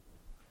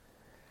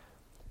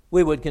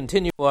We would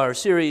continue our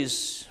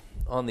series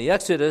on the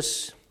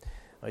Exodus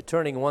by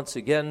turning once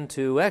again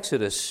to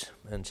Exodus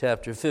and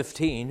chapter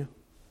 15.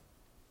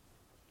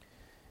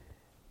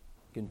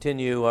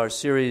 Continue our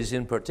series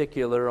in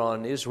particular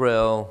on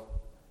Israel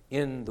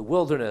in the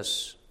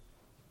wilderness.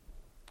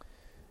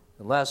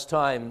 And last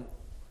time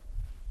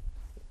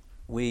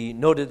we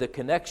noted the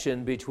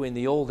connection between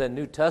the Old and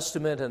New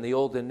Testament and the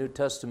Old and New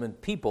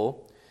Testament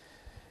people.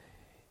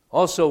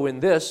 Also in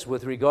this,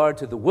 with regard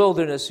to the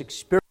wilderness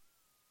experience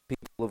of the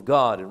people of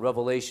God. In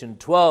Revelation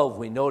 12,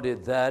 we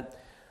noted that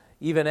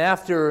even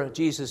after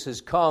Jesus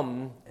has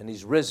come and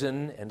he's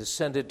risen and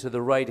ascended to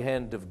the right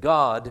hand of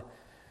God,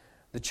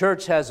 the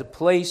church has a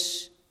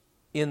place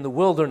in the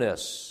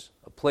wilderness,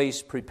 a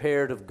place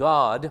prepared of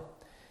God,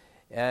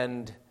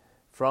 and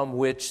from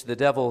which the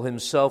devil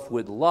himself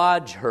would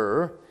lodge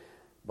her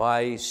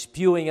by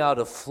spewing out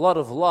a flood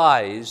of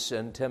lies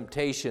and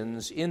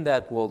temptations in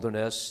that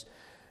wilderness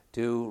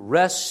to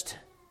wrest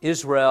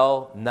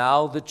Israel,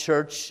 now the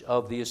church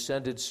of the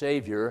ascended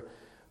Savior,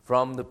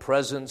 from the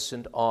presence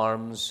and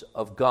arms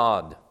of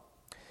God.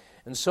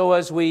 And so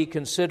as we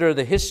consider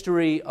the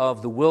history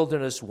of the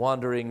wilderness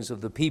wanderings of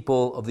the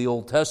people of the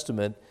Old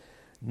Testament,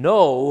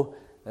 know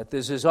that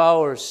this is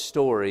our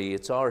story,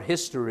 it's our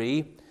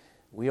history.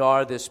 We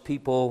are this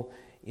people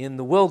in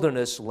the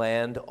wilderness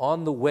land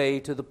on the way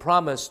to the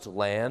promised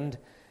land,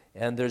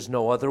 and there's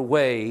no other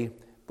way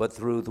but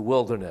through the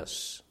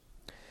wilderness.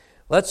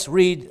 Let's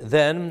read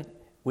then,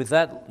 with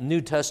that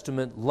New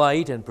Testament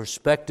light and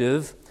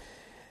perspective,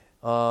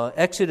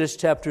 Exodus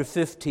chapter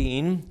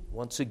 15,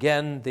 once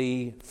again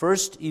the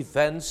first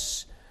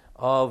events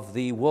of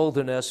the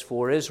wilderness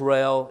for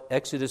Israel,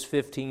 Exodus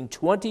 15,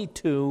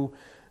 22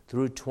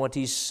 through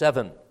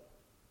 27.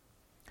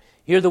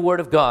 Hear the word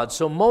of God.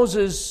 So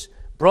Moses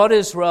brought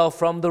Israel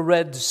from the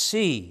Red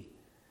Sea.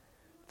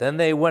 Then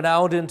they went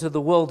out into the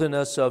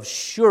wilderness of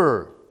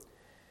Shur.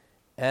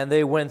 And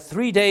they went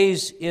 3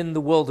 days in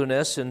the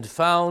wilderness and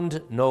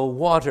found no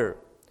water.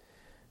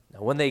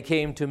 Now when they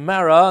came to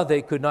Marah,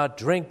 they could not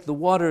drink the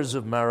waters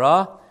of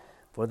Marah,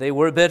 for they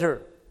were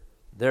bitter.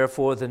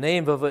 Therefore the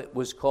name of it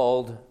was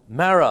called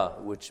Marah,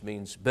 which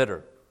means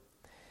bitter.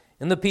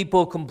 And the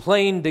people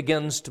complained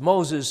against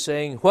Moses,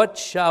 saying, "What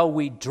shall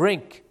we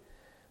drink?"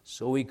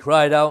 So he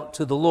cried out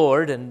to the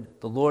Lord, and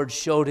the Lord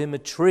showed him a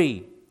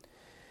tree.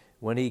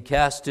 When he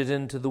cast it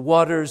into the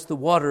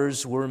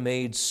waters were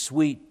made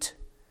sweet.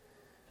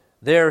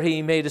 There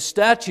he made a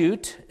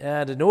statute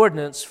and an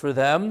ordinance for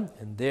them,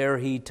 and there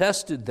he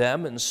tested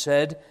them and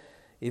said,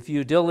 "If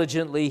you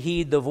diligently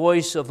heed the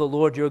voice of the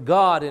Lord your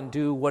God and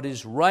do what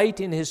is right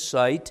in his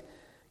sight,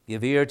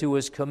 give ear to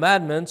his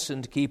commandments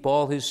and keep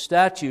all his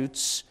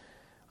statutes,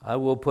 I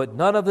will put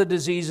none of the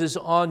diseases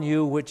on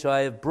you which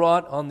I have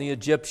brought on the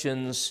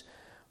Egyptians,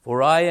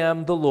 for I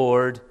am the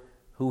Lord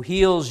who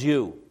heals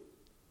you."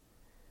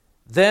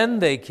 Then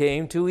they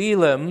came to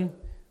Elim,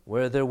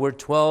 where there were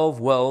 12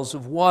 wells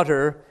of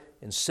water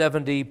and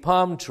 70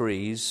 palm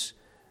trees,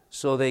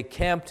 so they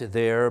camped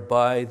there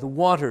by the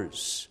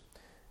waters.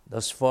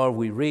 Thus far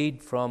we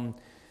read from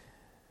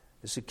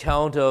this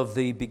account of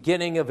the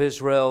beginning of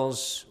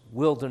Israel's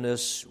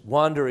wilderness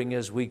wandering,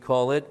 as we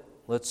call it.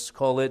 Let's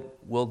call it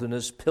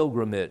wilderness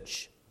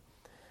pilgrimage.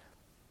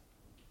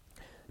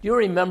 Do you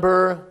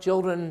remember,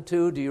 children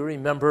too, do you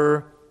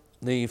remember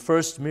the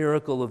first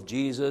miracle of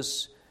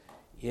Jesus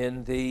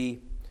in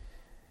the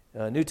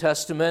New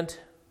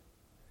Testament?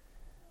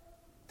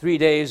 3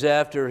 days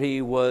after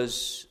he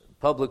was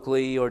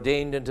publicly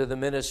ordained into the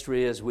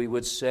ministry, as we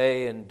would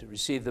say, and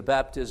received the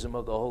baptism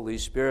of the Holy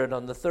Spirit,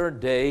 on the third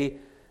day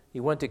he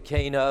went to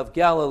Cana of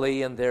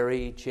Galilee, and there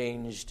he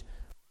changed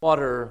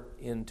water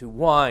into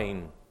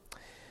wine.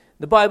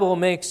 The Bible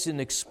makes an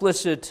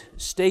explicit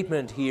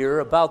statement here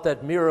about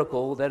that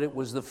miracle, that it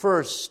was the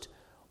first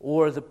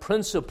or the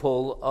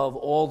principal of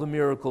all the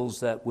miracles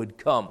that would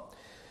come.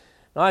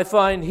 Now I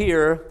find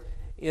here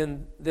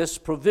in this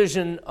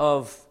provision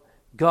of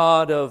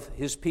God of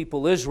his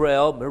people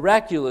Israel,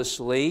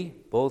 miraculously,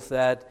 both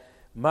at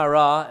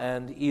Marah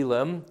and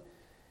Elim,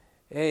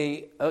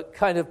 a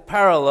kind of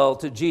parallel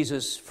to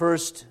Jesus'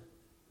 first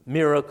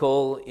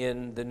miracle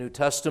in the New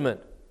Testament.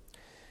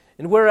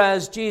 And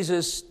whereas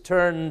Jesus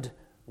turned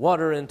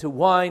water into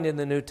wine in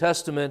the New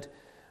Testament,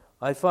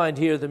 I find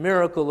here the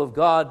miracle of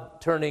God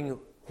turning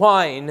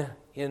wine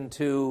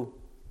into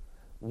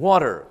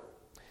water.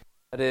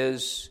 That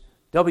is,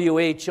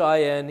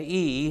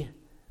 W-H-I-N-E,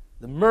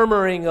 the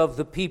murmuring of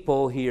the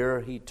people here,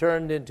 he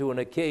turned into an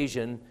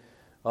occasion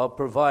of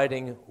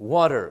providing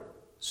water.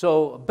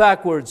 So,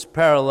 backwards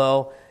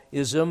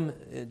parallelism,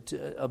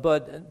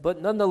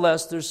 but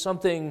nonetheless, there's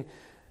something,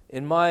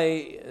 in my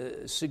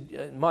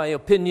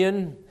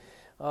opinion,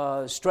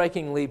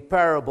 strikingly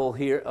parallel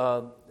here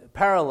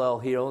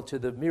to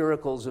the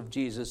miracles of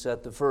Jesus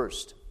at the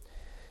first.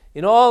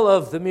 In all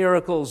of the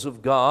miracles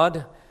of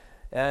God,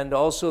 and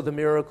also the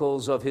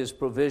miracles of his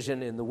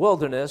provision in the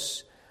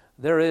wilderness,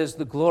 there is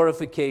the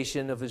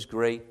glorification of his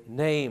great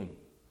name.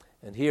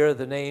 And here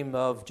the name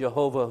of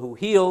Jehovah who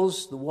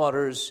heals the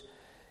waters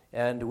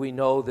And we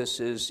know this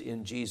is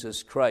in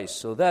Jesus Christ.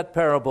 So that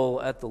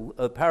parallel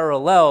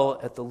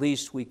at the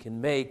least we can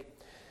make.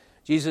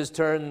 Jesus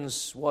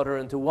turns water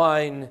into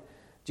wine.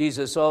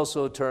 Jesus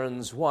also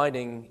turns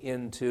wine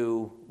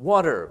into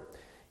water,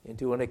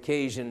 into an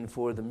occasion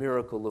for the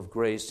miracle of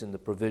grace and the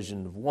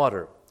provision of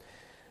water.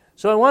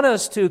 So I want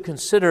us to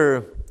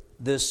consider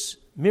this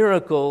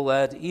miracle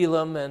at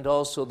Elim and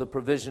also the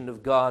provision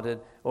of God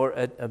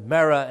at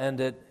Marah and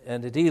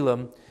at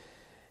Elim,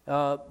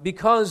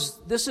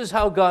 because this is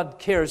how God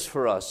cares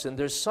for us. And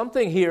there's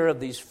something here of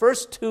these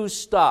first two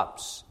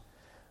stops,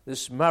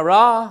 this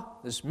Marah,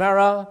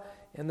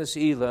 and this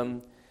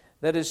Elim,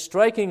 that is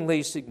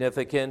strikingly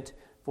significant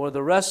for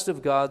the rest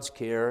of God's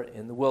care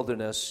in the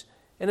wilderness,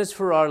 and it's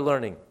for our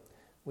learning.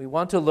 We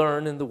want to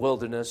learn in the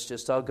wilderness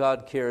just how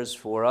God cares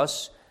for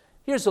us.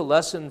 Here's a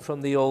lesson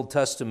from the Old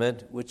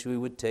Testament which we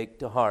would take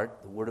to heart,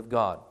 the Word of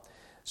God.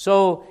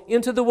 So,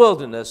 into the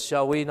wilderness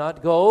shall we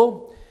not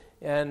go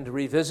and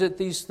revisit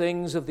these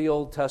things of the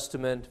Old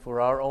Testament for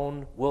our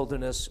own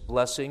wilderness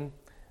blessing?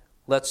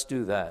 Let's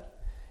do that.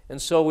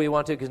 And so we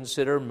want to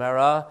consider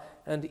Marah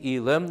and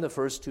Elim, the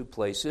first two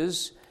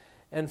places,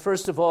 and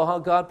first of all, how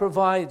God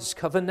provides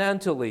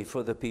covenantally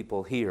for the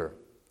people here.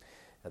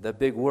 That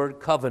big word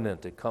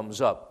covenant, it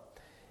comes up.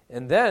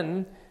 And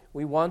then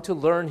we want to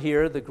learn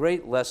here the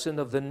great lesson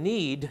of the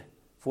need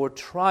for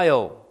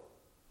trial.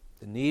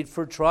 The need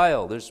for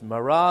trial. There's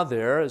Marah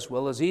there as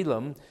well as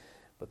Elim,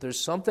 but there's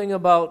something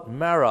about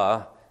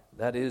Marah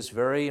that is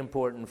very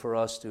important for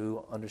us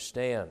to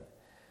understand.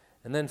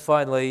 And then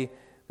finally,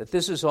 that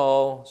this is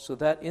all so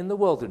that in the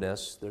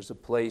wilderness there's a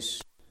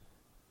place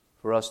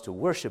for us to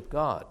worship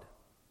God.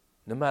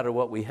 No matter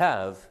what we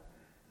have,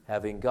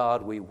 having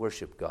God, we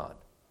worship God.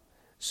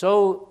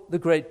 So, the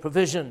great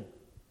provision.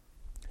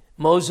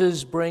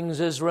 Moses brings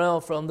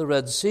Israel from the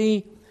Red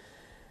Sea,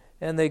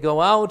 and they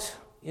go out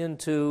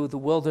into the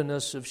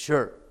wilderness of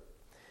Shur.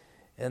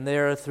 And they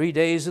are 3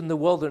 days in the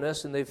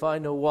wilderness, and they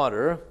find no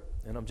water.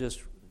 And I'm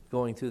just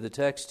going through the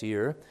text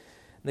here.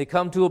 And they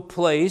come to a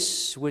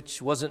place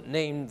which wasn't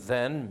named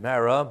then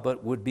Marah,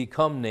 but would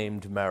become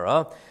named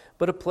Marah,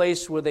 but a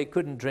place where they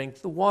couldn't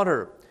drink the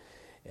water.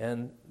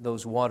 And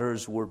those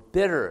waters were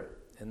bitter.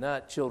 And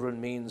that, children,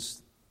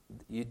 means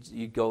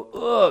you'd go,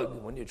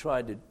 ugh, when you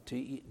tried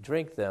to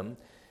drink them,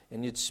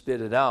 and you'd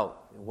spit it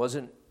out. It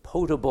wasn't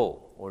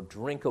potable or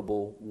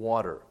drinkable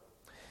water.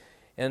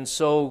 And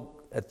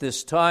so at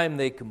this time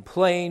they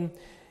complain,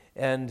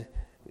 and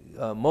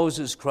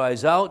Moses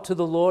cries out to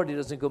the Lord. He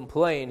doesn't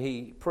complain,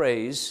 he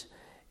prays,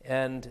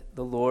 and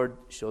the Lord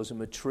shows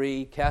him a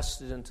tree,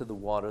 casts it into the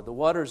water. The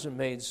waters are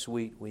made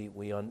sweet.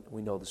 We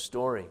know the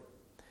story.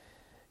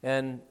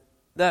 And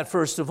that,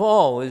 first of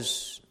all,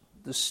 is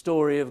the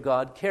story of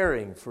God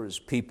caring for his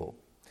people.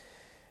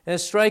 And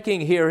it's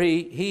striking here,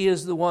 he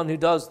is the one who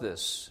does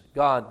this.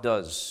 God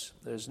does.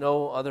 There's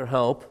no other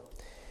help.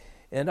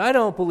 And I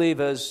don't believe,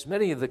 as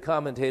many of the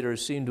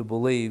commentators seem to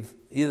believe,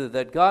 either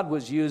that God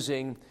was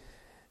using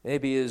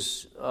maybe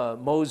his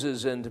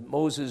Moses'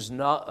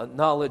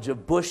 knowledge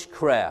of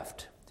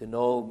bushcraft to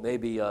know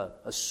maybe a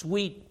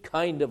sweet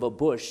kind of a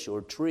bush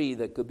or tree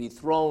that could be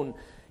thrown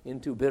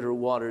into bitter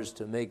waters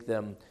to make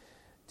them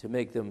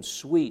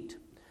sweet.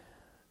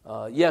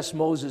 Yes,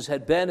 Moses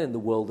had been in the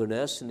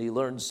wilderness, and he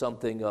learned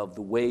something of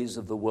the ways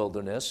of the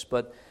wilderness,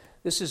 but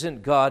this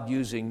isn't God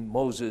using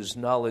Moses'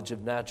 knowledge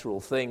of natural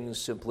things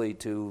simply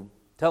to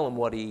tell him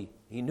what he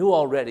knew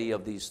already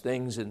of these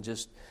things and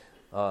just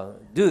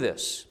do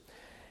this.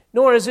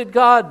 Nor is it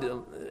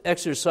God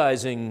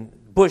exercising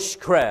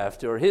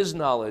bushcraft or his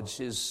knowledge,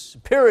 his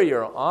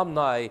superior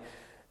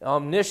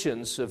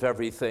omniscience of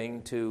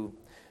everything to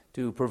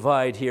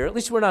provide here. At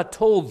least we're not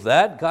told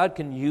that. God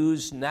can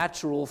use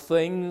natural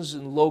things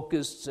and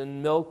locusts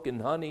and milk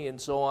and honey and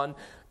so on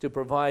to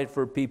provide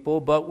for people,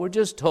 but we're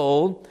just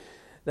told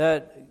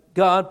that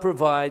God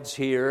provides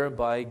here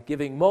by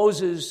giving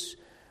Moses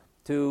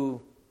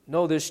to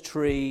know this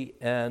tree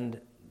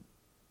and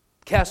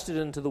cast it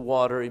into the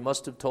water. He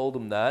must have told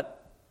him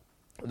that,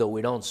 though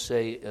we don't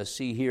see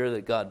here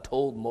that God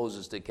told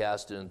Moses to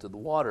cast it into the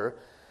water.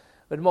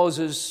 But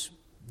Moses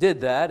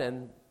did that,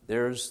 and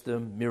there's the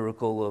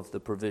miracle of the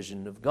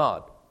provision of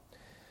God.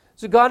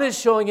 So God is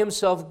showing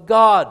himself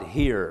God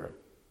here,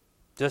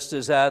 just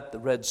as at the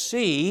Red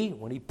Sea,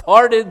 when he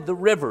parted the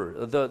river,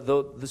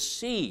 the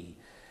sea,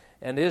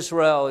 and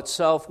Israel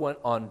itself went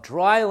on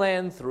dry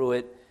land through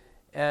it,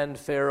 and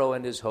Pharaoh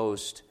and his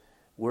host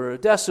were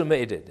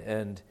decimated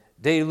and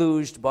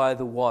deluged by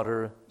the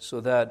water,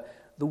 so that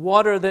the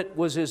water that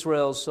was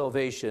Israel's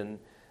salvation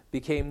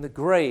became the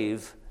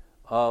grave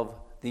of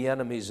the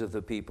enemies of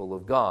the people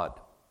of God.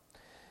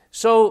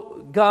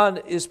 So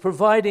God is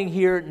providing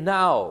here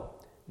now.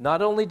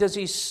 Not only does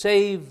he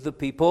save the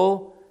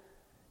people,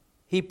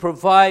 he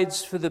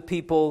provides for the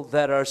people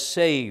that are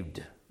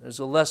saved. There's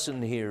a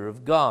lesson here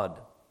of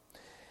God.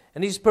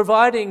 And he's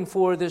providing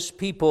for this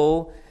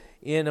people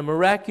in a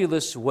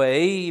miraculous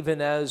way,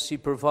 even as he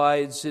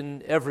provides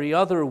in every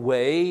other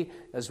way,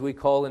 as we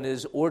call in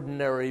his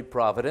ordinary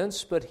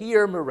providence, but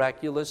here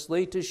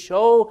miraculously to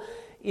show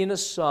in a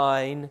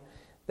sign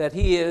that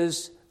he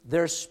is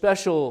their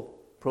special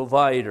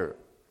provider.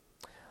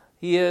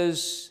 He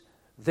is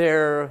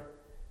their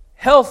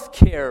health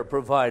care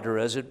provider,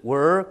 as it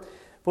were,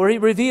 for he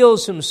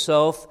reveals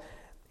himself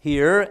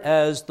here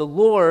as the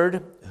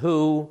Lord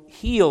who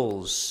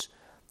heals.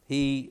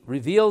 He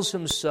reveals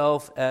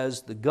himself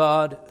as the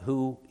God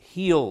who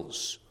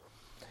heals.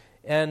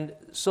 And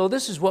so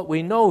this is what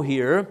we know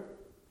here,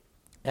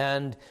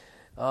 and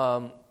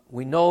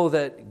we know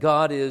that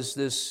God is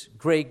this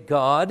great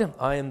God.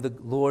 I am the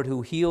Lord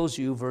who heals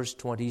you, verse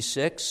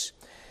 26.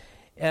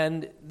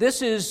 And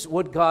this is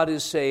what God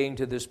is saying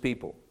to this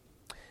people.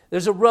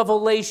 There's a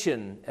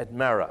revelation at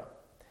Marah,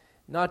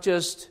 not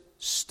just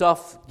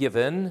stuff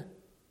given,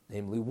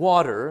 namely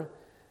water,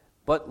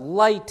 but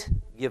light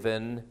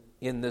given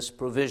in this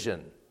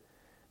provision.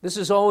 This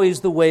is always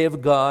the way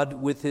of God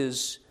with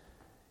his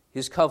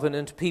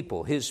covenant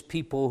people, his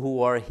people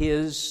who are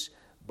his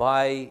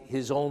by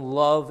his own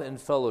love and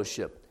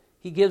fellowship.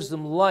 He gives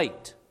them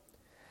light.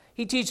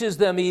 He teaches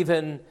them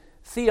even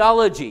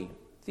theology,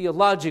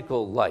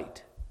 theological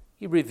light.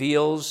 He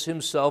reveals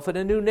himself in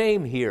a new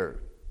name here.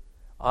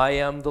 I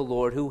am the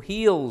Lord who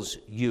heals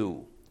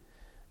you.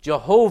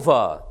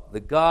 Jehovah,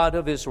 the God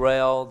of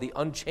Israel, the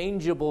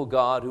unchangeable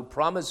God who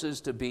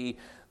promises to be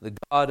the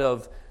God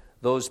of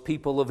those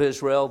people of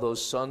Israel,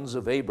 those sons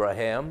of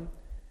Abraham,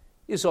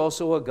 is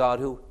also a God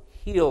who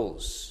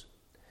heals.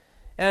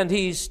 And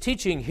he's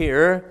teaching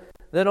here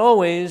that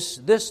always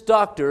this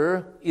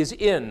doctor is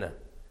in.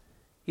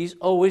 He's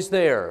always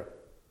there.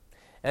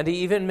 And he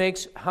even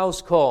makes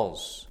house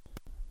calls.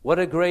 What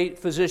a great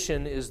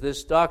physician is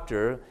this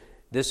doctor.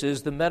 This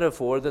is the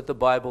metaphor that the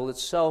Bible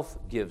itself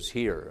gives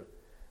here.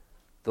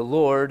 The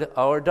Lord,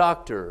 our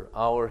doctor,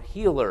 our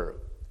healer.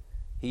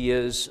 He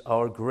is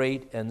our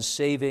great and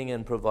saving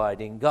and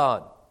providing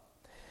God.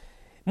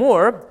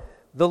 More,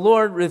 the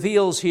Lord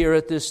reveals here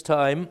at this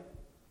time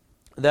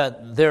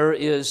that there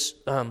is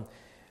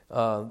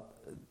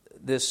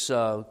this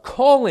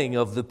calling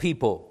of the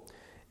people.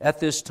 At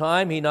this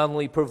time, he not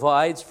only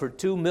provides for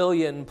 2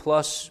 million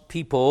plus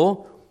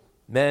people,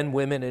 men,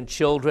 women, and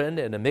children,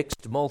 and a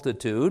mixed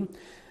multitude,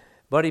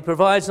 but he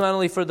provides not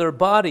only for their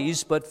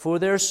bodies, but for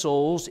their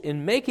souls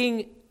in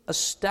making a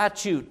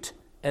statute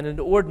and an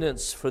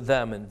ordinance for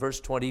them in verse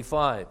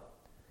 25.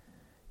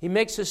 He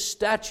makes a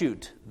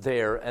statute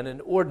there and an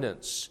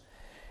ordinance.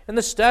 And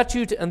the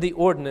statute and the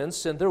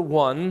ordinance, and they're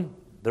one,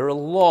 they're a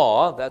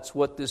law, that's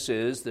what this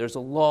is, there's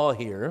a law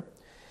here,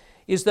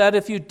 is that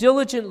if you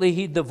diligently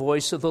heed the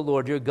voice of the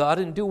Lord your God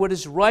and do what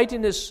is right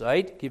in his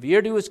sight, give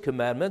ear to his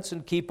commandments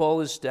and keep all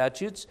his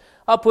statutes,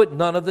 I'll put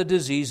none of the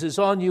diseases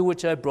on you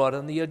which I brought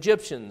on the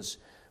Egyptians,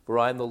 for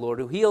I am the Lord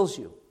who heals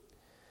you.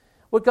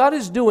 What God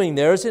is doing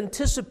there is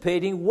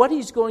anticipating what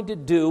he's going to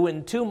do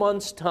in 2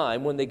 months'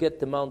 time when they get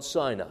to Mount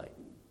Sinai.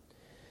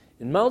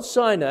 In Mount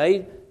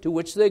Sinai, to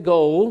which they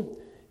go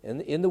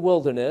in the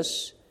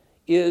wilderness,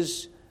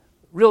 is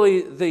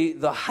really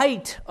the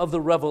height of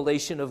the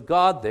revelation of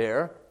God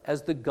there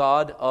as the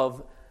God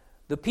of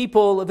the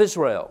people of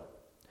Israel.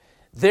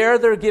 There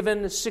they're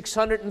given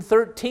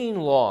 613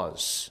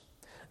 laws.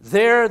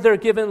 There they're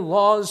given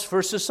laws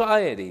for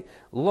society,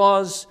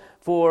 laws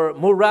for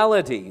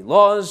morality,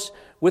 laws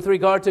with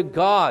regard to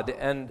God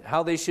and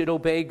how they should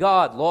obey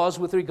God, laws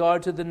with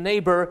regard to the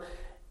neighbor,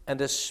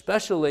 and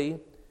especially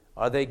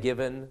are they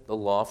given the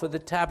law for the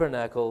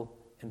tabernacle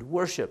and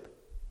worship.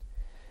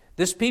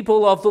 This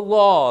people of the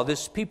law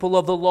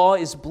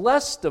is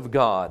blessed of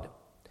God,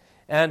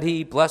 and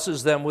he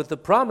blesses them with the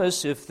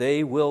promise, if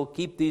they will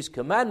keep these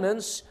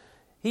commandments,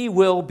 he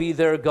will be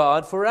their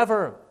God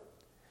forever.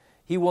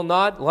 He will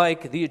not,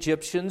 like the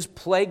Egyptians,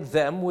 plague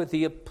them with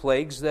the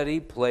plagues that he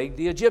plagued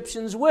the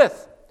Egyptians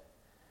with.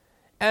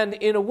 And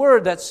in a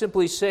word, that's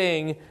simply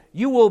saying,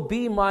 you will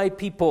be my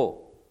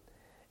people,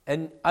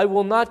 and I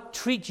will not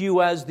treat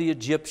you as the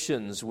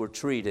Egyptians were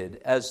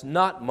treated, as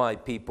not my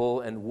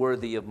people and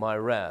worthy of my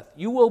wrath.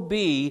 You will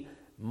be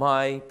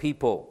my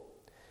people.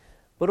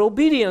 But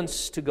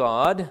obedience to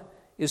God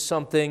is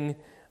something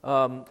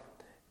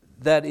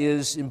that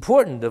is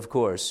important, of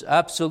course,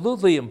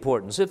 absolutely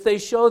important. So if they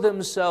show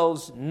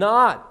themselves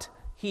not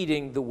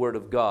heeding the word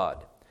of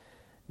God,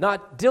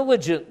 not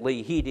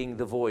diligently heeding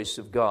the voice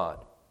of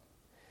God,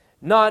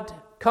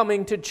 not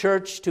coming to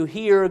church to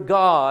hear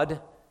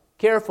God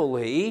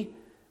carefully,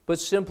 but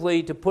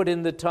simply to put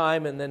in the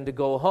time and then to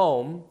go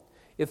home,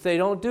 if they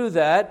don't do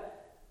that,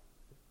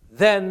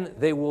 then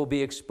they will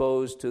be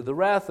exposed to the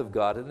wrath of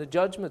God and the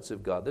judgments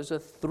of God. There's a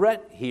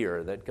threat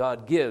here that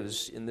God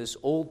gives in this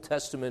Old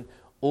Testament,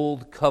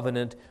 Old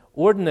Covenant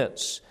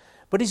ordinance.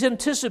 But he's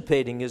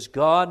anticipating as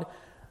God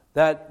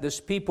that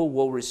this people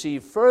will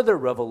receive further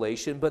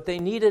revelation, but they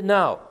need it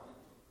now.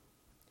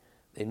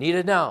 They need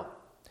it now.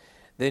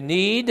 They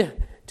need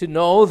to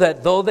know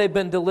that though they've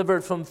been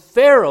delivered from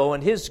Pharaoh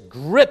and his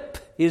grip,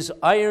 his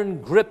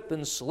iron grip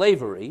and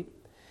slavery,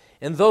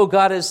 and though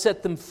God has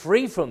set them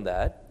free from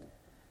that,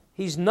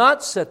 he's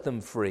not set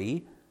them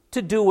free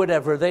to do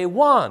whatever they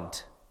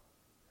want,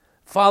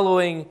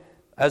 following,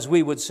 as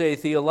we would say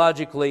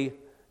theologically,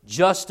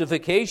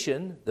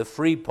 justification, the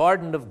free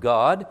pardon of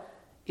God,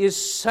 is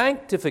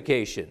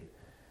sanctification,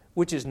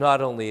 which is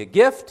not only a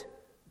gift,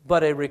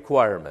 but a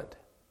requirement.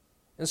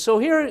 And so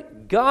here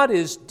God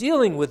is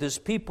dealing with his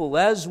people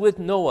as with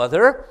no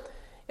other,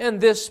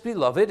 and this,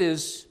 beloved,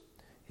 is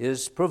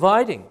his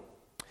providing.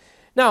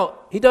 Now,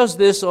 he does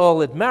this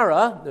all at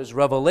Marah. There's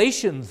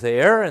revelation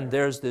there, and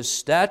there's this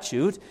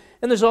statute,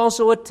 and there's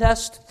also a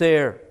test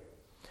there.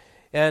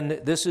 And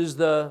this is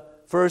the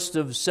first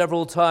of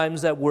several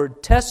times that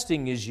word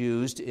testing is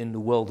used in the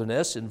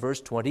wilderness. In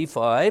verse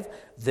 25,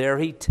 there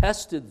he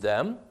tested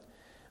them.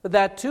 But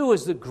that too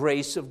is the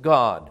grace of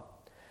God.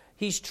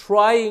 He's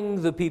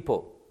trying the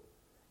people.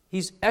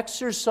 He's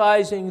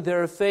exercising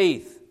their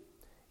faith.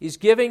 He's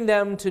giving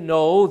them to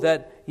know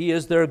that he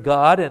is their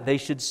God and they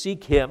should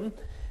seek him.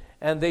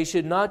 And they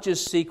should not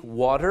just seek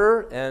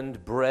water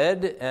and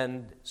bread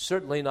and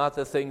certainly not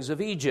the things of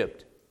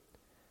Egypt.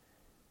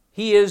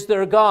 He is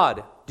their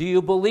God. Do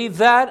you believe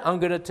that? I'm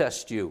going to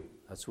test you.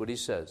 That's what he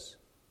says.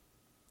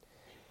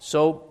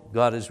 So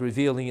God is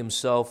revealing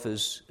himself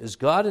as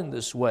God in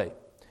this way.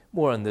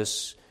 More on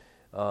this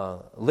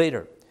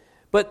later.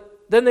 But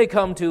then they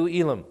come to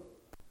Elim.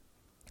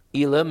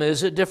 Elim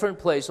is a different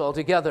place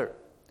altogether.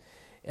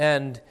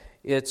 And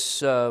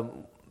it's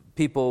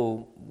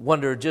people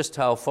wonder just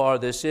how far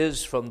this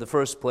is from the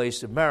first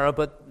place of Marah,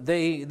 but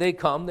they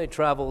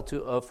travel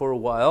to for a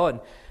while, and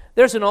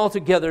there's an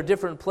altogether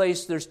different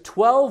place. There's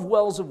 12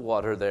 wells of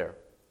water there.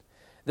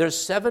 There's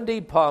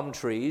 70 palm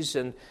trees,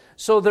 and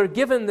so they're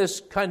given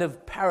this kind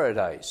of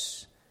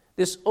paradise,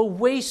 this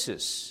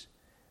oasis,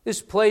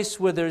 this place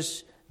where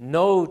there's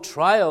no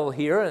trial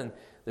here, and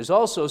there's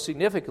also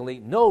significantly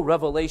no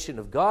revelation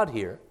of God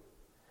here.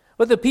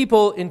 But the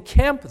people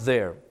encamp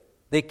there.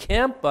 They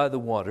camp by the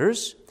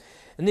waters,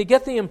 and they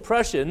get the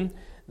impression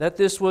that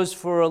this was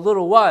for a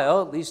little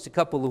while, at least a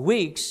couple of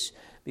weeks,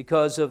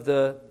 because of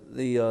the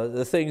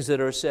things that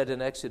are said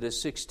in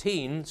Exodus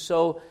 16.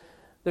 So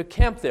they're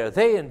camped there.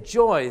 They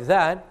enjoy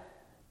that,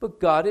 but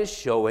God is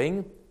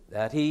showing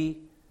that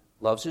he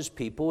loves his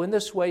people in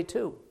this way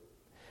too.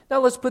 Now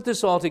let's put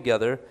this all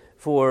together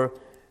for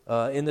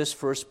in this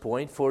first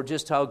point for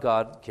just how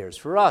God cares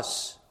for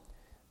us.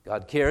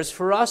 God cares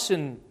for us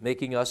in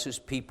making us his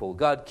people.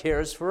 God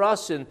cares for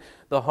us in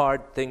the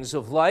hard things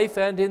of life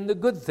and in the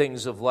good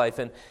things of life.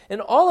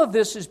 And all of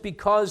this is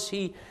because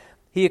he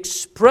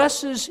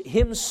expresses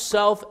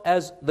himself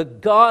as the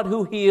God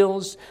who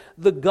heals,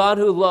 the God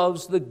who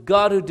loves, the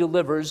God who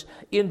delivers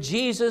in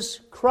Jesus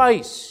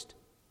Christ.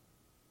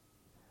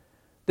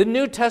 The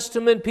New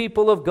Testament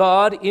people of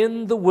God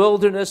in the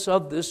wilderness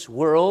of this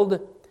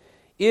world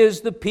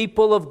is the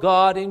people of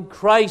God in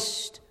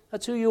Christ.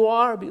 That's who you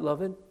are,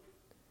 beloved.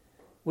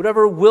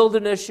 Whatever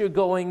wilderness you're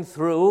going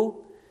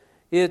through,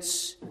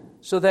 it's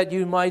so that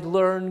you might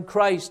learn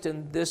Christ.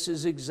 And this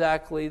is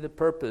exactly the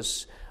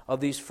purpose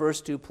of these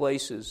first two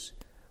places.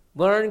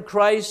 Learn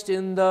Christ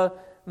in the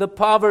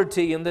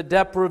poverty, in the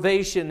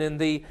deprivation, in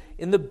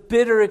the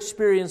bitter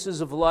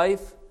experiences of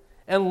life,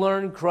 and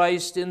learn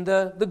Christ in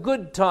the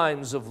good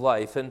times of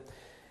life. And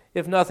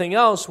if nothing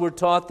else, we're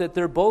taught that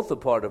they're both a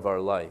part of our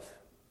life.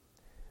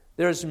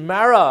 There's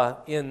Marah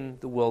in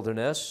the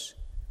wilderness,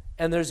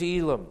 and there's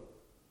Elim.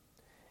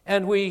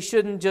 And we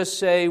shouldn't just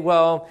say,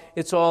 well,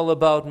 it's all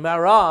about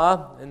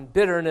Marah and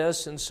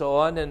bitterness and so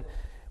on, and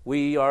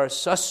we are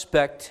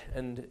suspect,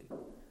 and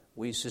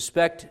we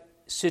suspect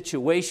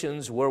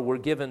situations where we're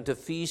given to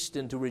feast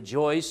and to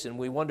rejoice, and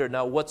we wonder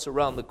now what's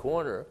around the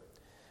corner.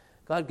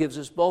 God gives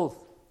us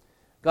both.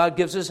 God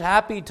gives us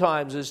happy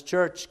times as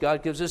church.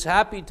 God gives us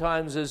happy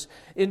times as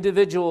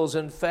individuals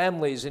and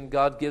families, and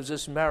God gives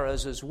us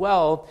Marahs as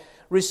well.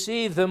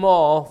 Receive them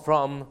all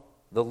from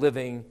the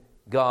living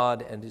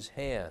God and his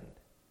hand.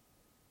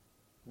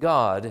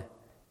 God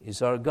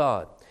is our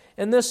God.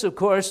 And this, of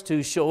course,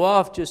 to show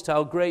off just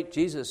how great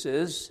Jesus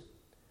is.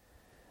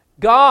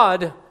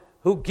 God,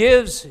 who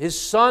gives his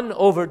Son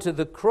over to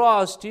the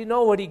cross, do you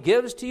know what he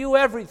gives to you?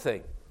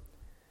 Everything.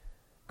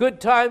 Good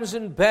times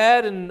and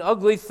bad and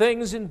ugly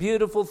things and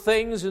beautiful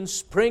things and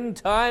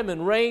springtime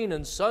and rain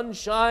and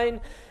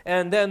sunshine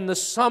and then the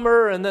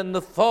summer and then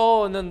the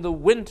fall and then the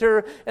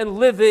winter and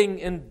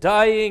living and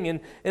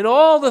dying and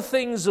all the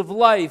things of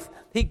life.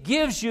 He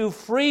gives you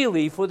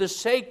freely for the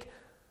sake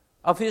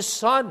of his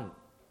Son.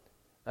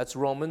 That's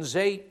Romans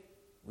 8.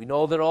 We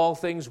know that all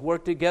things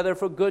work together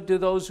for good to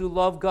those who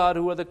love God,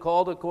 who are the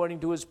called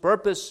according to his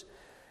purpose.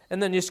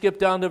 And then you skip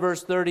down to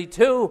verse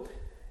 32.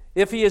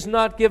 If he has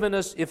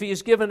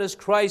given us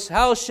Christ,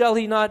 how shall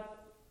he not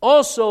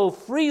also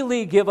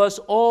freely give us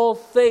all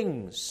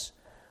things?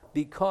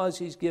 Because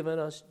he's given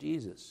us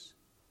Jesus.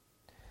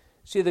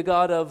 See, the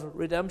God of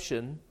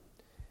redemption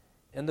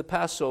and the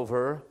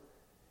Passover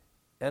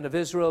and of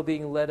Israel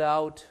being led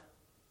out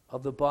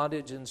of the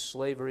bondage and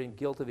slavery and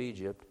guilt of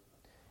Egypt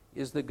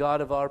is the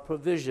God of our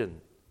provision.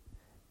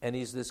 And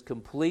he's this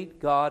complete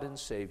God and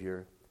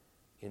Savior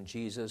in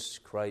Jesus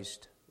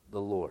Christ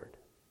the Lord.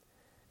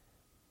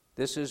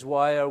 This is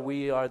why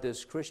we are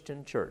this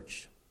Christian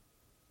church.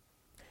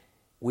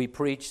 We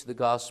preach the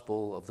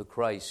gospel of the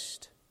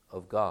Christ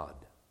of God.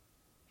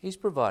 He's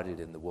provided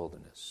in the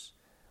wilderness.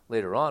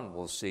 Later on,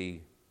 we'll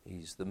see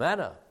He's the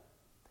manna.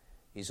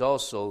 He's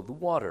also the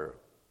water.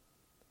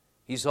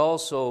 He's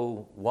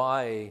also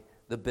why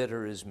the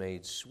bitter is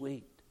made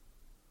sweet.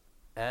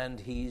 And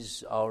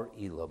He's our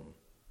Elim.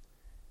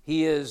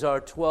 He is our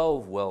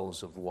 12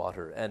 wells of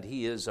water, and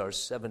He is our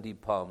 70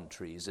 palm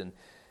trees. And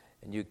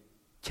you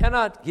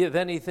cannot give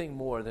anything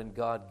more than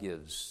God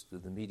gives through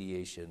the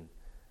mediation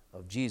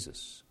of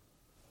Jesus.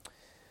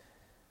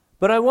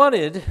 But I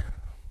wanted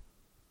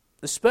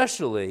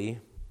especially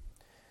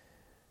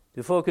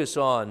to focus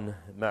on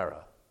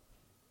Marah.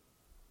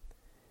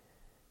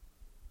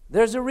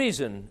 There's a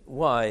reason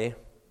why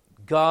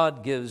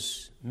God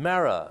gives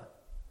Marah,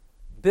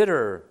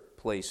 bitter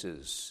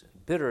places,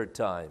 bitter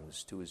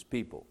times to His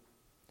people.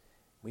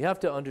 We have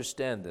to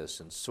understand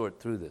this and sort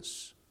through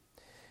this.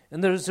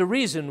 And there's a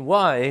reason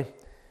why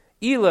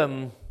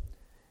Elim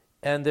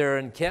and their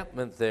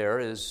encampment there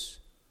is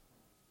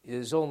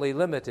only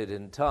limited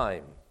in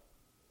time,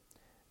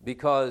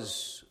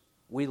 because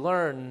we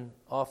learn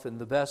often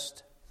the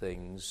best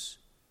things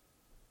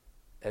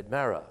at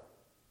Marah,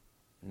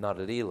 not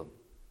at Elim.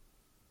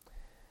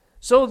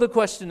 So the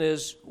question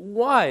is,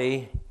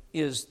 why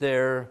is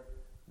there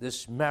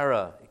this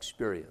Marah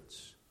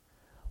experience?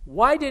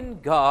 Why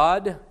didn't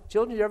God,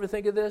 children, you ever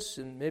think of this?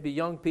 And maybe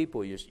young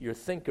people, your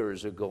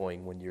thinkers are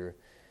going when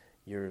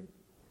you're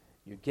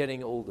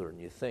getting older and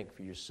you think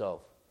for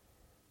yourself.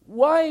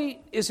 Why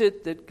is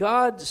it that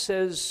God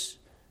says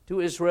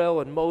to Israel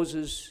and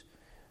Moses,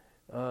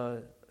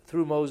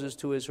 through Moses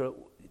to Israel,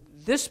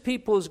 this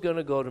people is going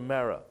to go to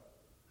Marah?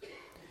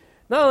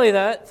 Not only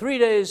that, 3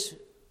 days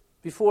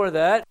before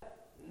that,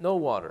 no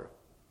water.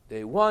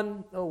 Day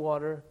 1, no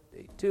water.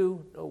 Day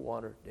 2, no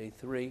water. Day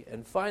 3.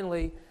 And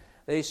finally,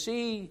 they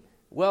see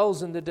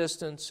wells in the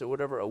distance or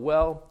whatever, a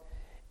well,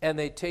 and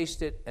they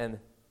taste it and,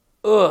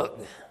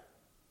 ugh,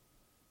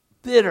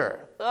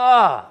 bitter,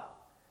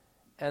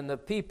 And the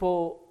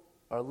people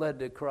are led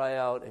to cry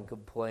out and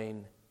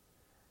complain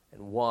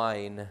and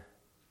whine.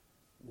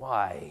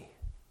 Why?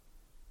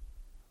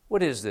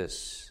 What is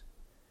this?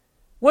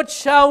 What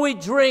shall we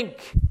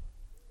drink?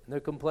 And they're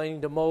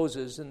complaining to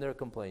Moses and they're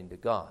complaining to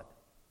God.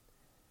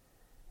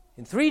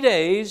 In 3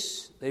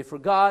 days, they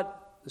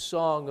forgot the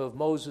song of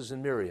Moses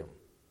and Miriam.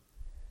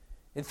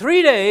 In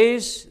 3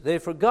 days, they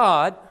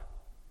forgot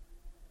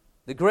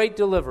the great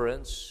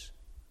deliverance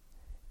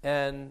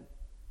and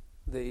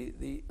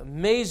the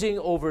amazing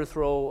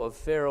overthrow of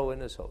Pharaoh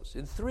and his host.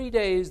 In 3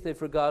 days, they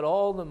forgot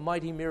all the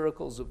mighty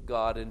miracles of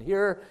God, and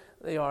here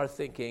they are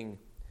thinking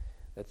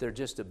that they're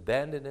just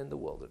abandoned in the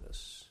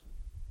wilderness.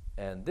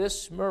 And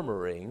this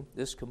murmuring,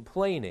 this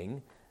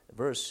complaining,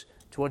 verse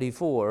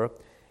 24,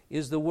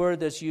 is the word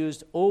that's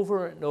used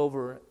over and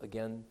over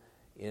again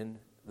in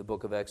the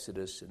book of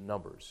Exodus and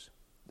Numbers.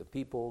 The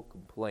people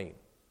complain.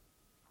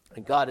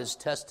 And God is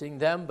testing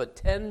them, but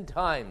 10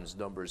 times,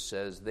 Numbers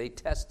says, they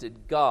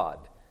tested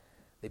God.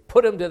 They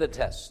put Him to the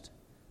test.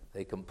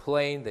 They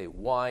complained, they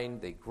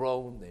whined, they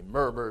groaned, they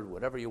murmured,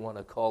 whatever you want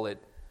to call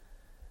it.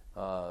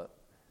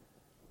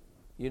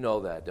 You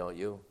know that, don't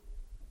you?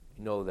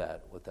 You know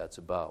that, what that's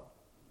about.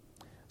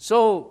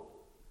 So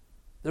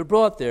they're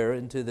brought there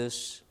into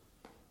this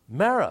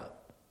Marah.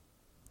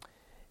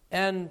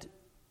 And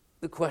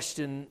the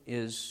question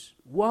is,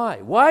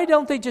 why? Why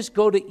don't they just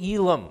go to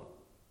Elim?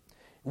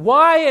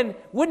 Why? And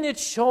wouldn't it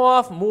show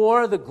off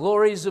more the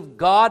glories of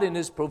God and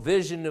His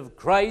provision of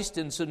Christ?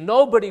 And so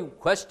nobody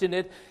questioned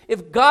it.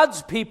 If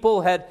God's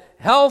people had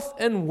health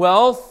and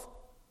wealth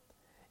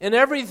and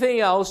everything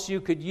else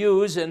you could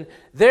use, and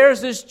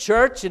there's this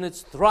church and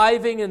it's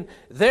thriving, and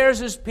there's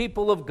this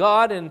people of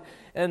God, and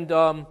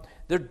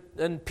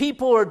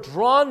people are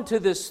drawn to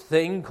this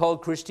thing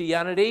called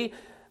Christianity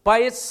by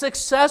its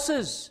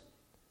successes.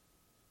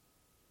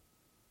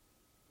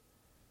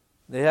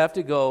 They have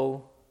to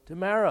go to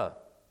Marah.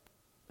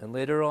 And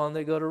later on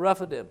they go to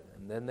Rephidim.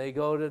 And then they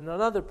go to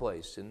another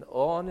place. And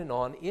on and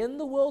on. In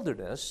the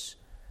wilderness,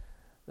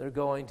 they're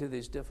going to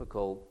these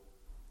difficult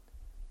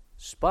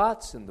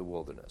spots in the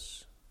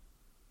wilderness.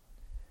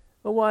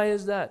 But why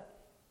is that?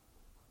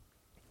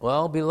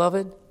 Well,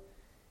 beloved,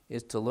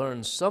 is to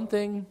learn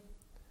something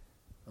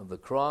of the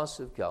cross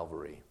of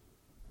Calvary.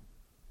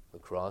 The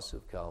cross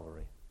of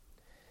Calvary.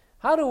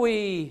 How do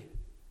we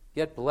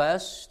get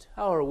blessed?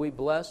 How are we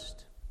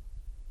blessed?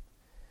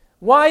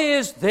 Why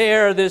is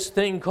there this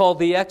thing called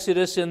the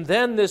Exodus and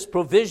then this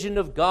provision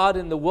of God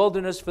in the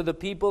wilderness for the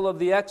people of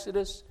the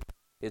Exodus?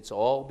 It's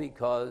all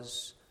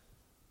because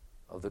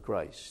of the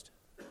Christ.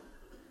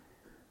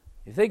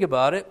 You think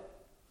about it,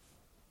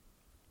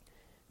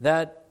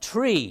 that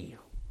tree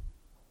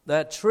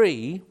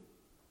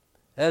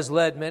has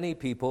led many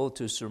people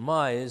to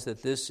surmise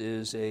that this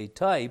is a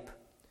type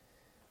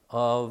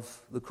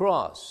of the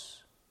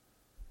cross.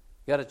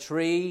 You got a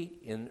tree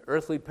in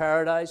earthly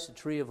paradise, a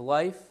tree of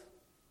life.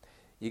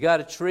 You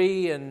got a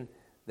tree in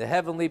the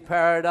heavenly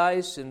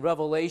paradise in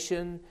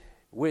Revelation,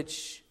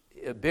 which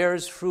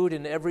bears fruit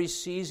in every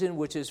season,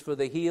 which is for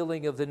the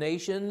healing of the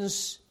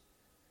nations.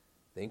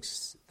 Think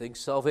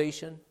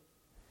salvation.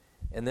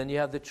 And then you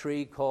have the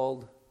tree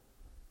called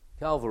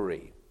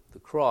Calvary, the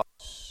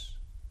cross,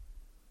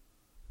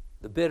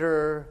 the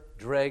bitter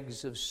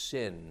dregs of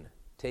sin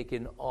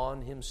taken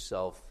on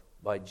himself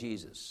by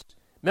Jesus.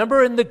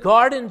 Remember in the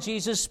garden,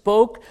 Jesus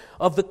spoke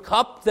of the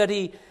cup that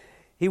he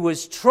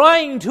was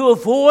trying to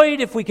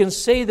avoid, if we can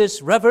say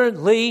this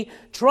reverently,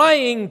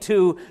 trying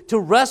to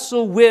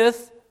wrestle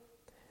with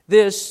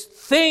this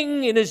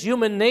thing in his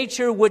human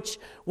nature which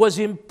was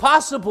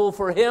impossible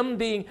for him,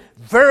 being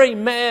very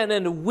man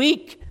and a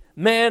weak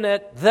man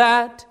at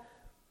that.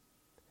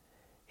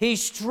 He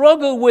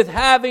struggled with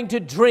having to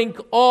drink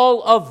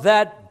all of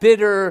that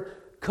bitter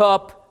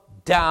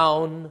cup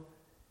down.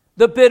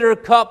 The bitter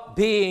cup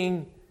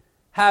being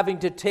having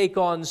to take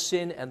on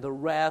sin and the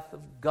wrath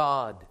of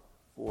God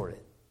for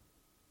it.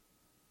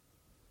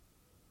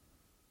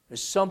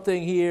 There's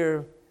something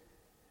here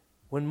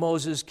when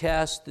Moses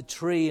cast the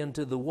tree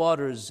into the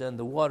waters and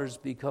the waters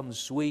become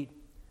sweet,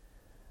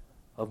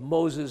 of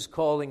Moses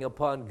calling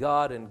upon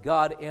God and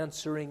God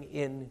answering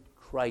in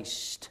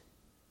Christ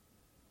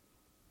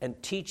and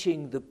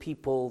teaching the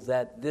people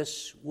that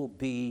this will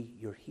be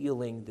your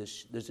healing.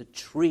 There's a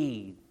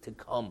tree to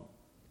come.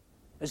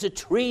 There's a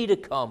tree to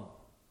come.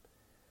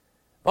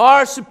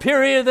 Far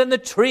superior than the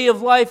tree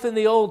of life in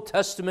the Old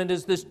Testament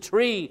is this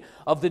tree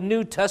of the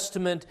New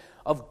Testament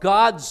of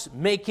God's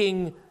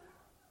making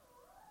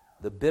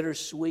the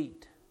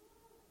bittersweet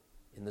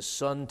in the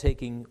Son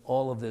taking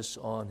all of this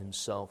on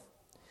himself.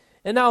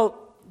 And now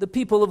the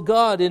people of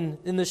God in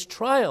this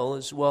trial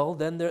as well,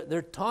 then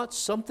they're taught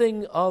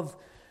something of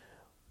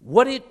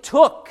what it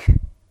took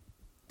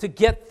to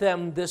get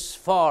them this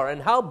far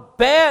and how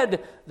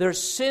bad their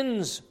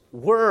sins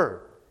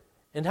were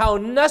and how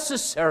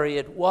necessary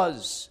it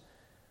was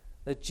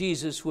that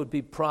Jesus would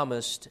be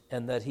promised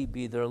and that he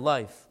be their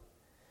life.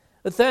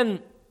 But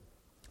then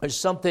there's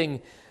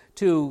something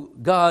to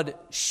God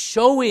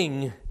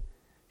showing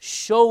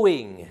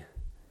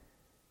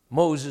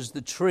Moses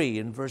the tree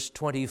in verse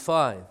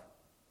 25,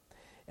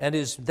 and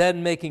is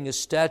then making a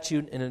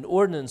statute and an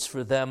ordinance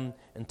for them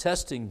and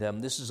testing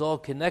them. This is all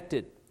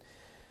connected.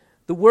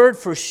 The word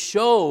for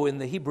show in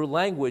the Hebrew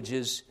language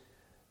is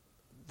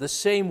the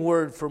same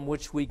word from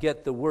which we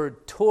get the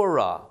word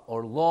Torah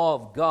or law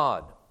of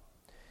God.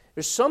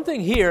 There's something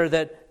here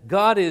that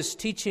God is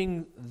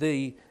teaching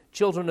the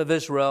children of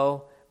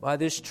Israel by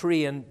this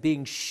tree and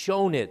being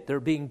shown it. They're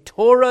being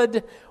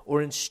Torah'd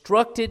or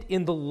instructed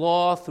in the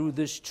law through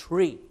this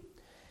tree.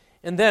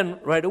 And then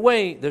right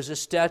away there's a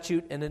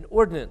statute and an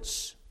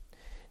ordinance.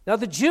 Now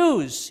the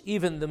Jews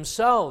even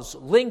themselves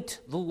linked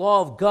the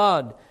law of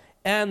God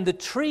and the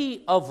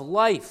tree of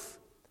life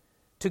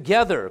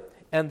together,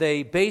 and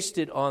they based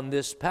it on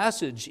this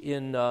passage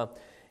in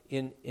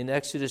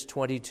Exodus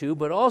 22,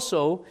 but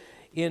also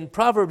in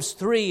Proverbs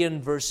 3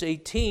 and verse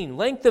 18.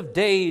 Length of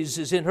days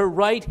is in her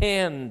right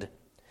hand,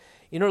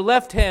 in her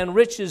left hand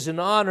riches and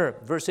honor.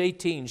 Verse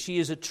 18, she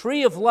is a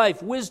tree of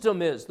life,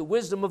 wisdom is, the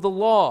wisdom of the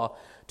law,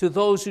 to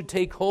those who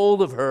take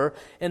hold of her,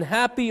 and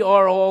happy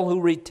are all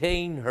who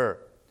retain her.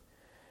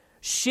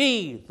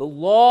 She, the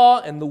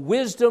law and the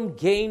wisdom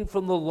gained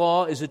from the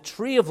law, is a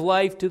tree of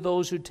life to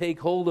those who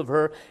take hold of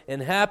her,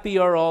 and happy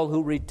are all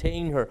who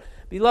retain her.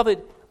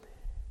 Beloved,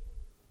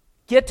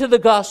 get to the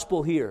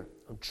gospel here.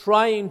 I'm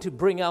trying to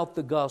bring out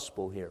the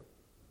gospel here.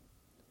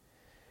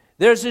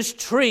 There's this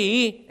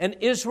tree, and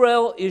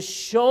Israel is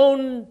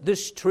shown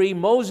this tree,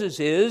 Moses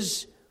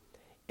is,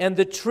 and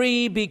the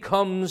tree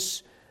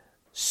becomes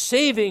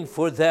saving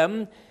for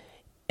them,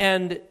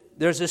 and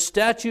there's a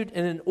statute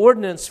and an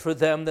ordinance for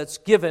them that's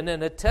given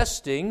and a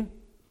testing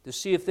to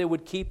see if they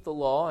would keep the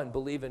law and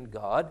believe in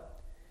God.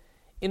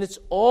 And it's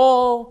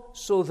all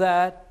so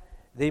that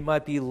they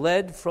might be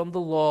led from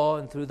the law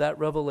and through that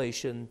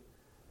revelation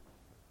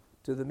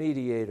to the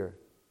mediator.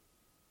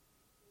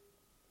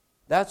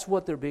 That's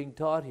what they're being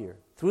taught here.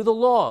 Through the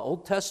law,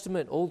 Old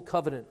Testament, Old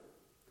Covenant.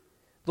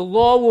 The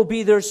law will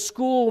be their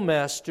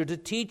schoolmaster to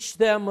teach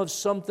them of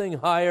something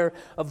higher,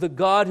 of the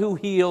God who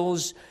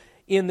heals,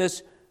 in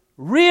this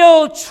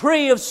real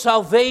tree of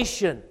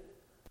salvation,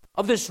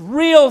 of this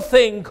real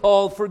thing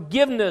called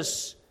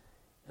forgiveness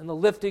and the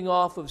lifting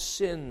off of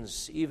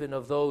sins, even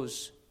of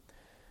those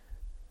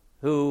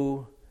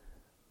who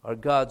are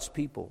God's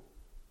people.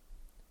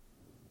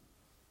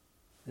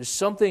 There's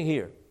something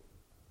here,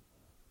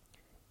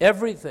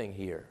 everything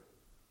here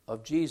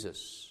of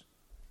Jesus.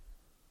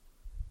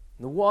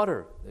 The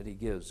water that he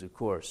gives, of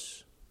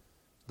course,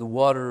 the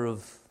water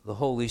of the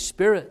Holy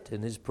Spirit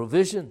and his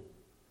provision,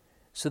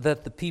 so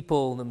that the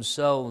people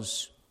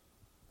themselves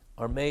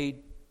are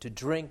made to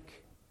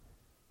drink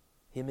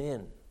him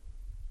in.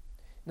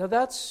 Now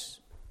that's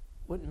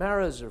what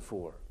Marahs are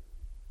for.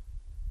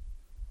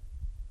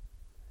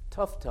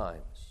 Tough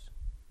times.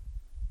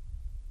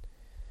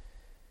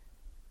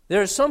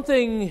 There's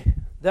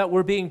something that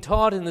we're being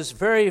taught in this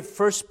very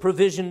first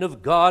provision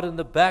of God in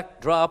the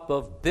backdrop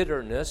of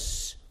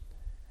bitterness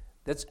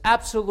that's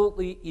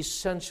absolutely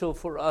essential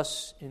for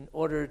us in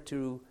order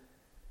to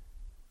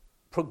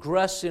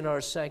progress in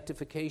our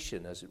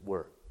sanctification, as it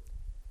were.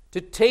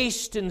 to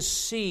taste and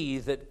see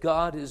that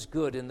God is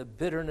good in the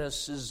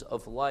bitternesses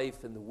of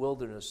life, in the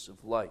wilderness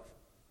of life.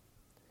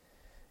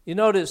 You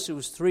notice it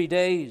was 3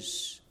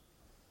 days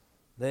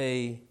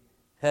they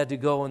had to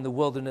go in the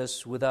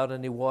wilderness without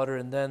any water,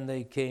 and then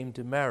they came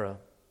to Marah.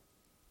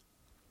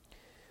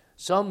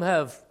 Some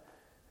have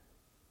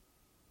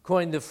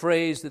coined the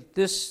phrase that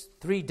this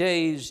 3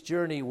 days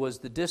journey was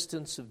the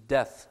distance of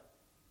death.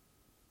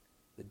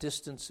 The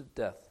distance of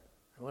death.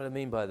 What do I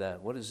mean by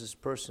that? What does this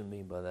person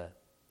mean by that?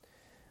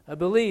 I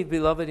believe,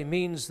 beloved, he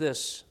means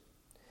this.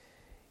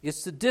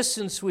 It's the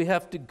distance we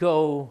have to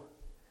go,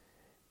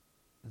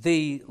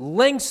 the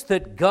lengths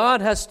that God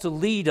has to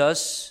lead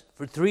us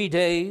for 3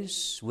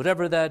 days,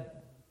 whatever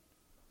that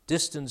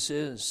distance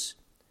is,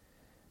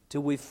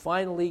 till we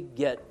finally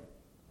get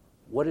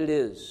what it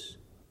is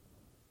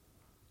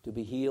to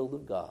be healed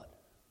of God.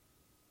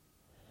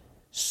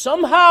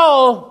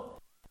 Somehow,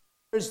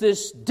 there's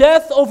this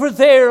death over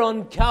there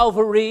on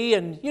Calvary,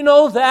 and you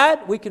know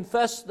that, we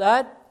confess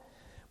that.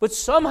 But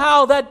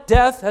somehow that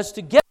death has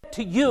to get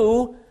to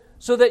you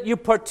so that you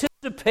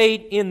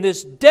participate in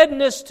this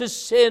deadness to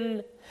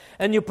sin,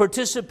 and you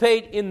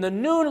participate in the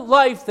new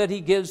life that He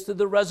gives through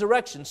the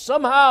resurrection.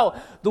 Somehow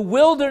the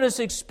wilderness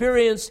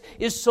experience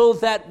is so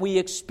that we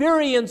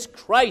experience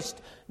Christ,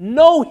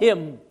 know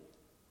Him.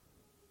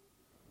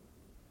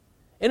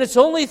 And it's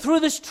only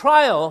through this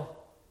trial,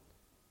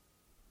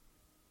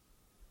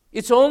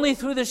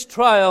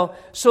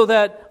 so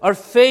that our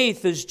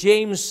faith, as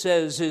James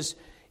says, is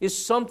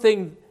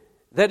something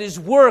that is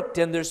worked,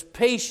 and there's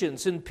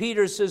patience. And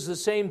Peter says the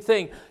same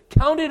thing.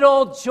 Count it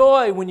all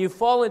joy when you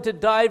fall into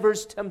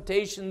diverse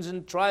temptations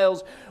and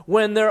trials,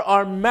 when there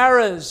are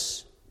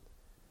Marahs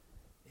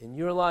in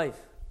your life.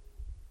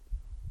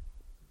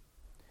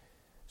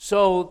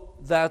 So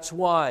that's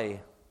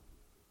why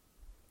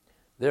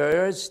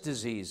there is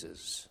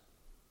diseases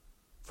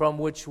from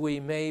which we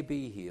may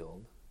be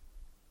healed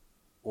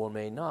or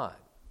may not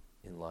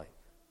in life.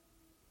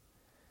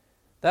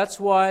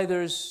 That's why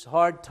there's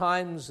hard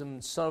times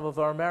in some of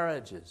our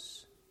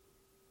marriages.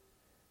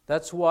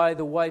 That's why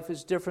the wife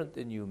is different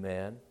than you,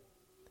 man,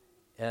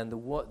 and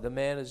the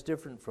man is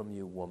different from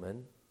you,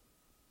 woman.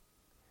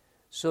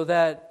 So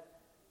that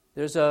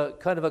there's a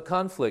kind of a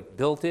conflict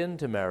built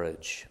into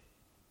marriage.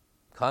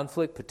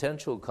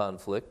 Potential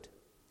conflict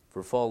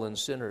for fallen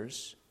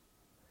sinners.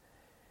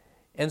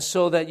 And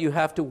so that you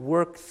have to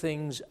work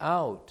things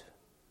out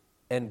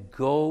and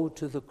go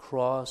to the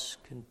cross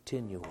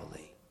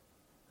continually.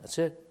 That's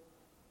it.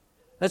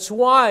 That's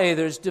why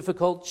there's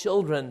difficult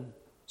children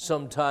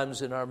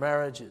sometimes in our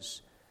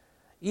marriages.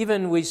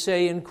 Even we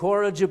say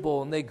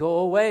incorrigible, and they go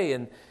away,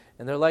 and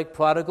they're like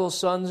prodigal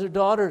sons or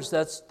daughters.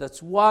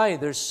 That's why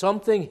there's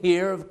something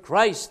here of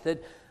Christ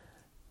that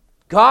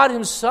God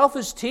Himself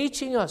is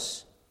teaching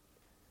us.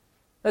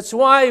 That's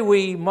why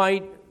we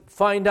might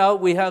find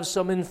out we have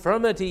some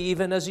infirmity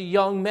even as a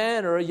young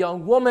man or a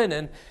young woman,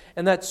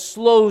 and that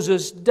slows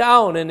us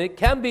down. And it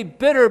can be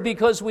bitter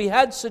because we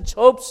had such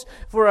hopes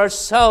for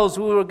ourselves.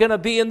 We were going to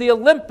be in the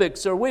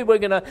Olympics, or we were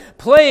going to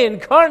play in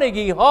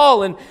Carnegie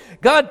Hall, and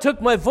God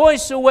took my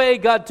voice away.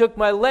 God took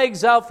my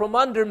legs out from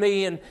under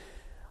me, and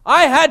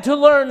I had to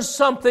learn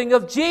something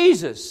of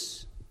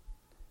Jesus.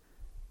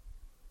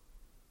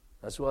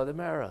 That's why the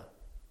Marah,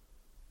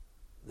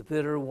 the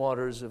bitter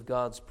waters of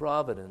God's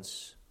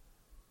providence.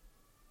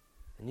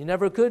 And you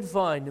never could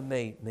find a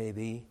mate,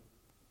 maybe,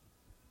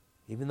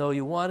 even though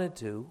you wanted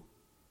to.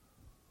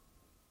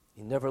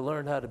 You never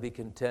learned how to be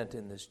content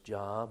in this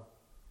job.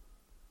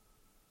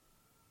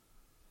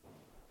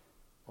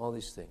 All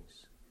these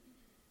things.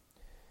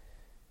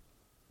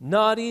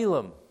 Not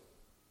Elim.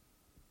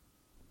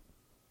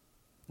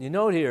 You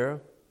note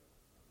here,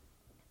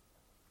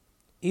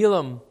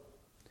 Elim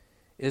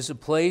is a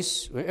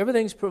place where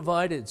everything's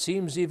provided. It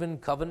seems even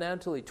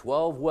covenantally.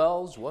 12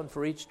 wells, one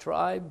for each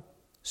tribe.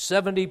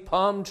 70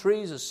 palm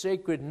trees, a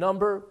sacred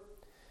number.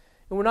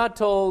 And we're not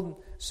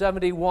told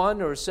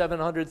 71 or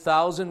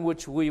 700,000,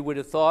 which we would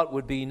have thought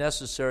would be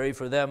necessary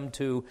for them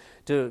to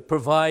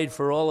provide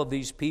for all of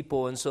these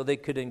people, and so they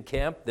could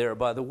encamp there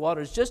by the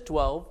waters. Just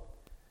 12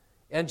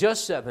 and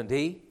just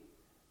 70.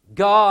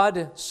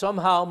 God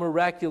somehow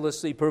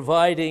miraculously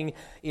providing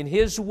in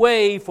His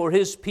way for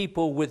His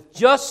people with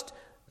just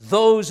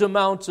those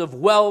amounts of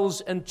wells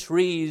and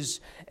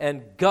trees,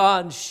 and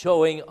God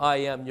showing, I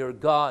am your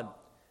God.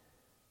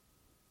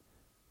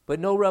 But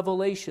no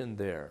revelation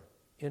there.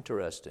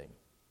 Interesting.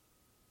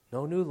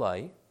 No new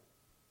light.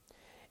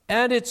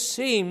 And it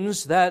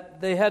seems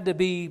that they had to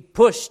be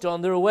pushed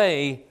on their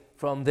way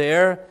from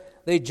there.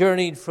 They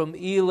journeyed from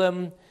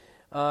Elim,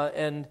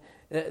 and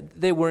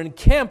they were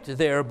encamped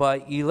there by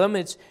Elim.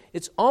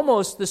 It's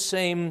almost the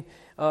same,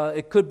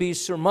 it could be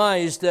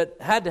surmised, that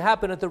had to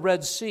happen at the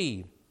Red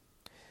Sea.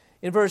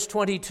 In verse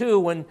 22,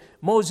 when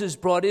Moses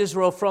brought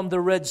Israel from the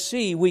Red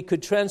Sea, we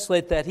could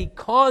translate that He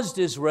caused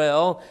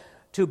Israel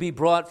to be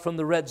brought from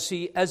the Red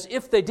Sea as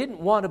if they didn't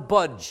want to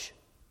budge.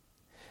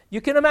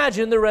 You can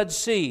imagine the Red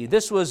Sea.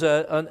 This was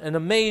an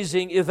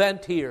amazing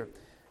event here.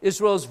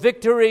 Israel's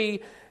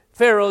victory,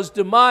 Pharaoh's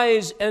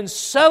demise, and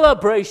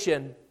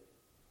celebration.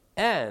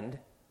 and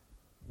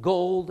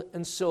gold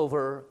and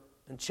silver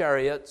and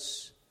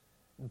chariots,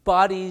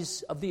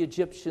 bodies of the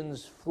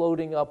Egyptians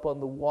floating up on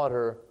the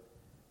water,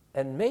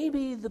 and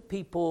maybe the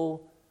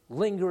people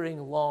lingering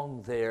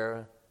along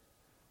there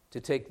to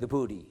take the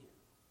booty.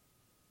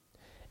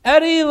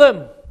 At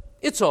Elim,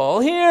 it's all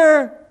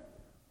here.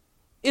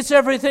 It's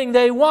everything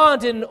they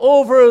want. And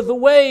over the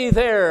way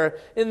there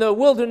in the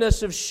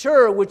wilderness of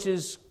Shur, which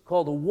is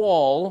called a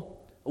wall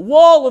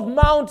of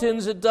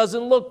mountains, it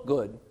doesn't look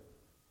good.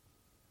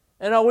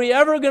 And are we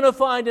ever going to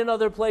find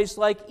another place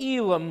like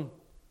Elim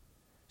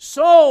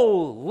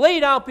so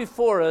laid out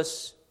before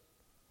us?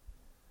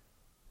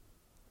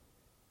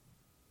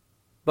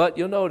 But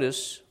you'll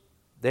notice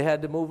they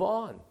had to move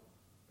on.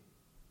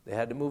 They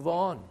had to move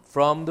on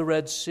from the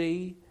Red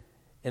Sea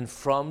and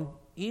from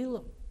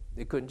Elim.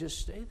 They couldn't just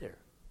stay there.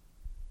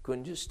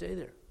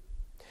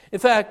 In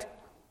fact, it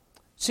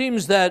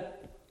seems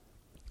that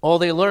all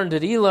they learned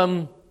at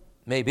Elim,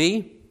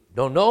 maybe,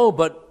 don't know,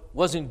 but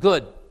wasn't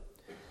good.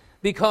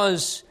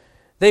 Because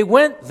they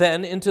went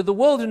then into the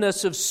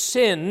wilderness of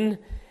sin,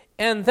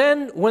 and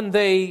then when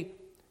they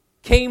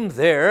came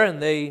there and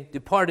they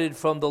departed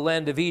from the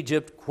land of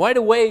Egypt, quite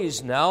a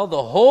ways now,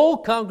 the whole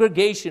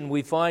congregation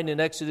we find in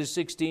Exodus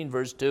 16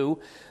 verse 2,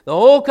 the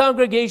whole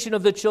congregation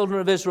of the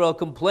children of Israel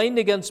complained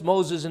against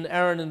Moses and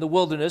Aaron in the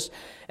wilderness,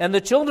 and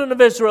the children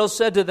of Israel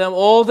said to them,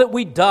 all that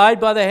we died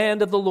by the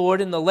hand of the Lord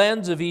in the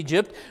lands of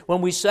Egypt, when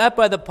we sat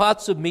by the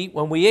pots of meat,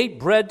 when we ate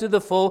bread to the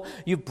full,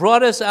 you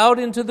brought us out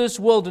into this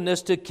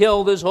wilderness to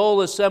kill this whole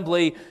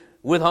assembly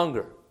with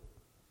hunger.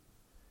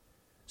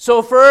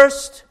 So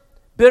first,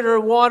 bitter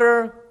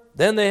water,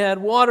 then they had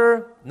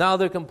water, now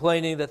they're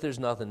complaining that there's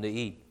nothing to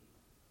eat.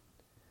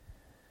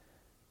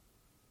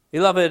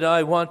 Beloved,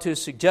 I want to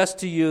suggest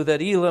to you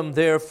that Elim,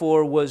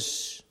 therefore,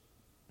 was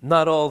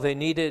not all they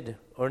needed,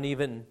 or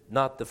even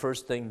not the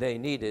first thing they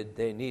needed.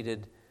 They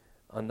needed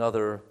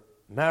another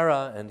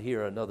Marah, and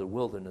here another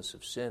wilderness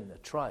of sin, a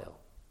trial.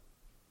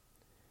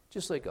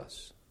 Just like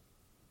us.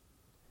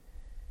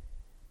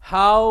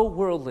 How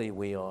worldly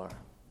we are.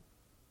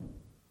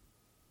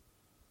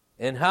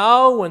 And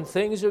how, when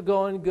things are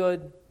going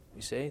good, we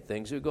say,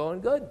 things are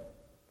going good.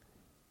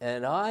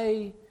 And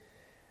I'm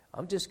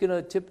just going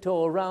to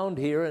tiptoe around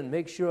here and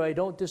make sure I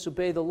don't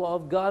disobey the law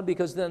of God,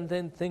 because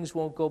then things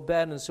won't go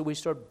bad. And so we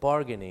start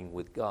bargaining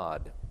with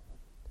God.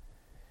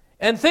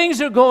 And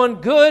things are going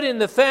good in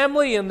the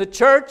family, in the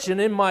church, and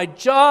in my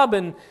job.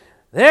 And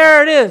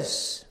there it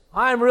is.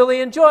 I'm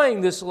really enjoying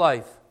this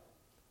life.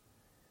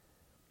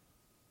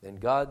 Then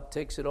God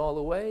takes it all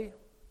away.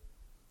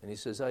 And He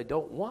says, I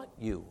don't want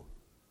you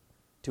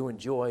to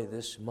enjoy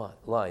this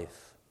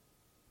life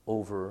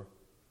over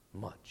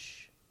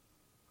much.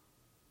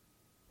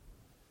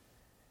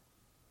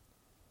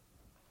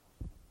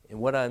 And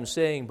what I'm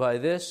saying by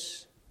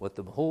this, what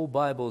the whole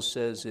Bible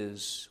says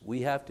is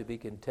we have to be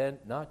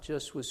content not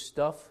just with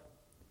stuff,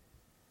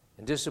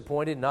 and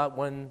disappointed not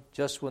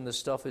just when the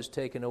stuff is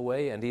taken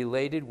away, and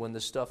elated when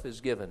the stuff is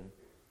given.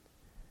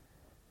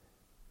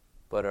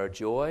 But our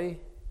joy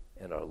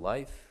and our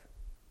life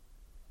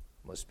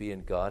must be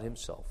in God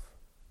Himself.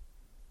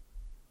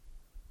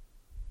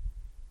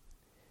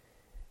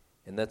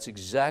 And that's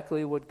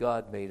exactly what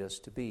God made us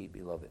to be,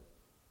 beloved.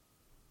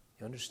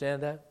 You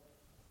understand that?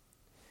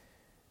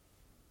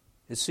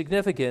 It's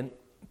significant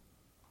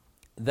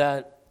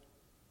that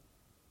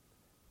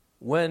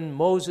when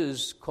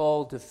Moses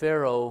called to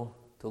Pharaoh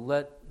to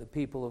let the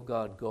people of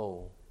God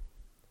go,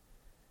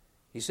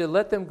 he said,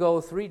 let them go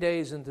 3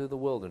 days into the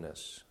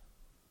wilderness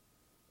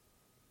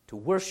to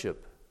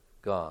worship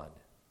God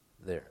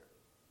there.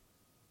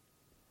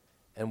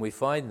 And we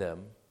find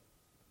them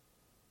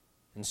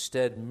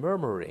instead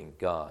murmuring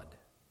God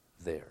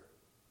there,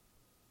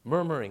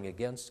 murmuring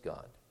against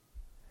God.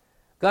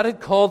 God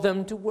had called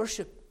them to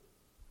worship.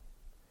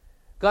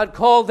 God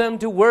called them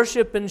to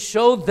worship and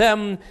showed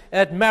them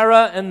at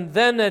Marah and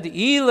then at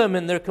Elim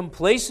in their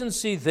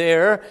complacency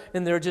there,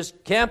 and they're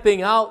just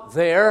camping out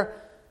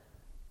there,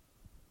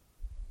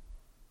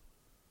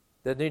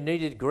 that they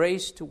needed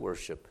grace to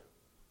worship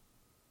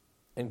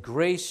and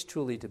grace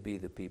truly to be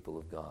the people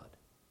of God.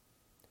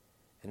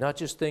 And not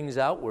just things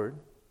outward,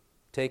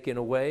 taken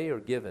away or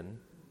given,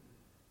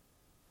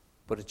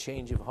 but a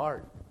change of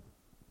heart.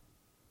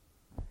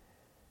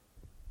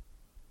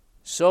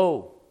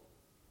 So,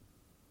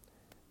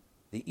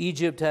 the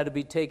Egypt had to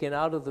be taken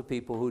out of the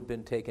people who'd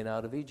been taken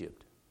out of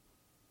Egypt,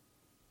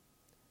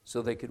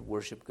 so they could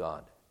worship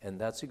God. And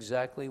that's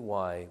exactly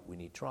why we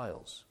need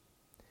trials.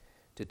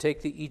 To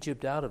take the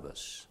Egypt out of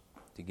us,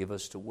 to give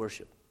us to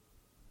worship.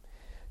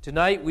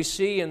 Tonight we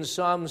see in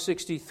Psalm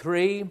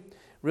 63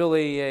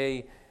 really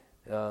a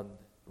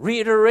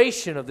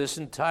reiteration of this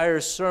entire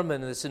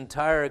sermon, this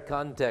entire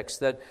context,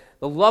 that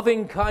the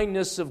loving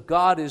kindness of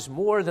God is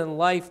more than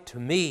life to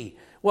me.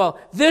 Well,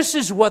 this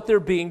is what they're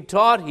being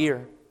taught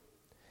here.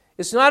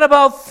 It's not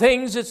about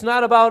things, it's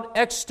not about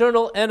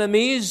external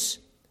enemies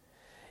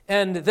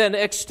and then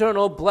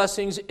external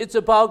blessings. It's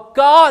about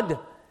God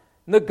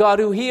the God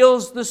who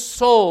heals the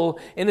soul.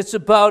 And it's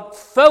about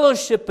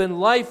fellowship and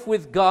life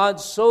with God,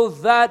 so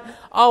that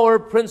our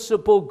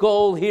principal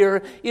goal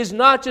here is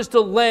not just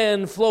a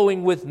land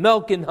flowing with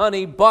milk and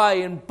honey by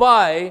and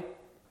by.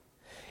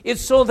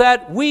 It's so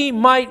that we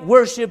might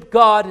worship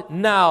God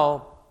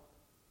now.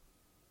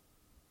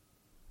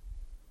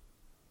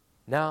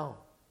 Now.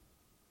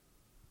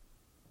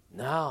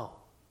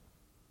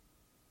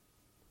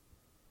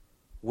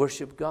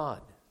 Worship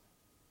God.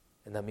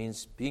 And that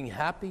means being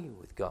happy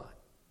with God,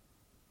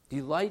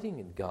 delighting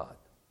in God,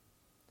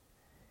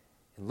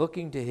 and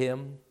looking to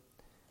Him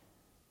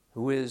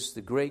who is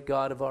the great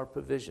God of our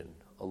provision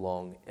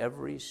along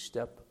every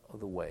step of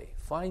the way.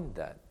 Find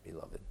that,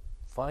 beloved.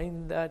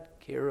 Find that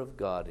care of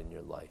God in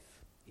your life,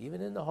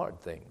 even in the hard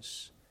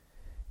things,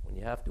 when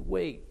you have to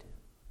wait,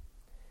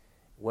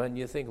 when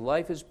you think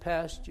life has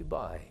passed you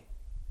by.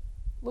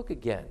 Look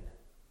again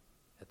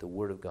at the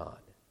Word of God.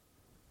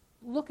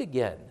 Look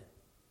again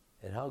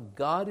at how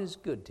God is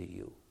good to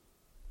you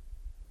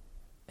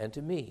and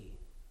to me.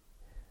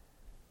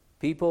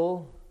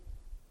 People,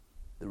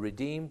 the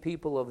redeemed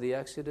people of the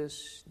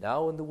Exodus,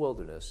 now in the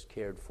wilderness,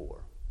 cared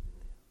for,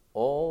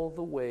 all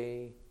the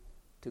way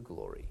to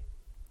glory.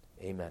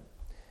 Amen.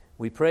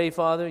 We pray,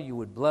 Father, you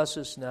would bless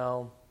us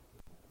now.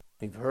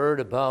 We've heard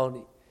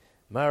about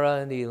Marah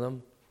and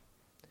Elim.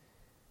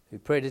 We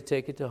pray to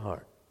take it to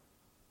heart.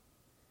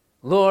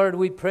 Lord,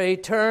 we pray,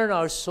 turn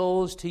our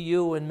souls to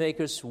you and make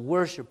us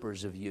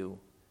worshipers of you.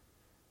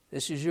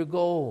 This is your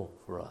goal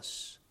for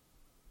us.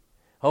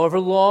 However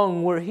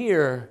long we're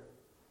here,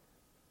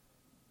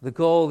 the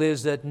goal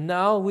is that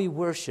now we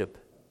worship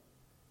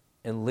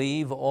and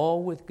leave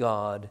all with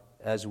God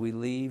as we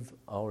leave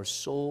our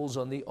souls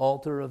on the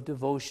altar of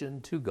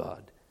devotion to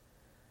God.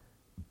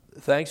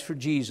 Thanks for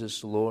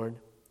Jesus, Lord.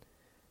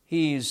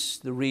 He's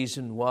the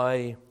reason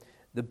why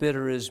the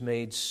bitter is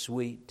made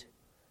sweet.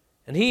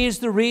 And He is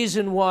the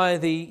reason why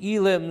the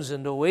Elims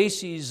and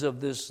oases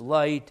of this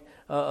life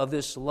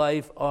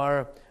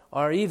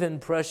are even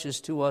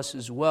precious to us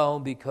as well,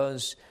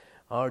 because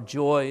our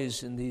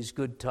joys in these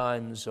good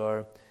times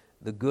are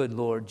the good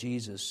Lord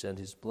Jesus and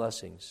His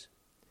blessings.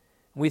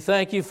 We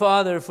thank you,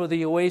 Father, for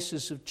the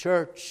oasis of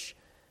church,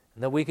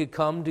 and that we could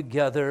come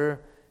together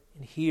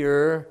and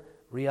hear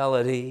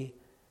reality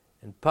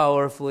and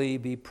powerfully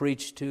be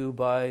preached to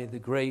by the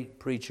great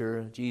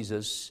preacher,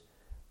 Jesus,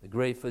 the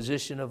great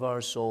physician of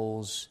our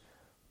souls,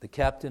 the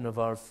captain of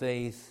our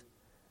faith,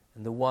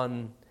 and the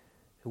one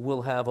who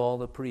will have all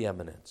the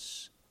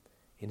preeminence.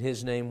 In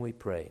His name we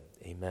pray.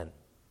 Amen.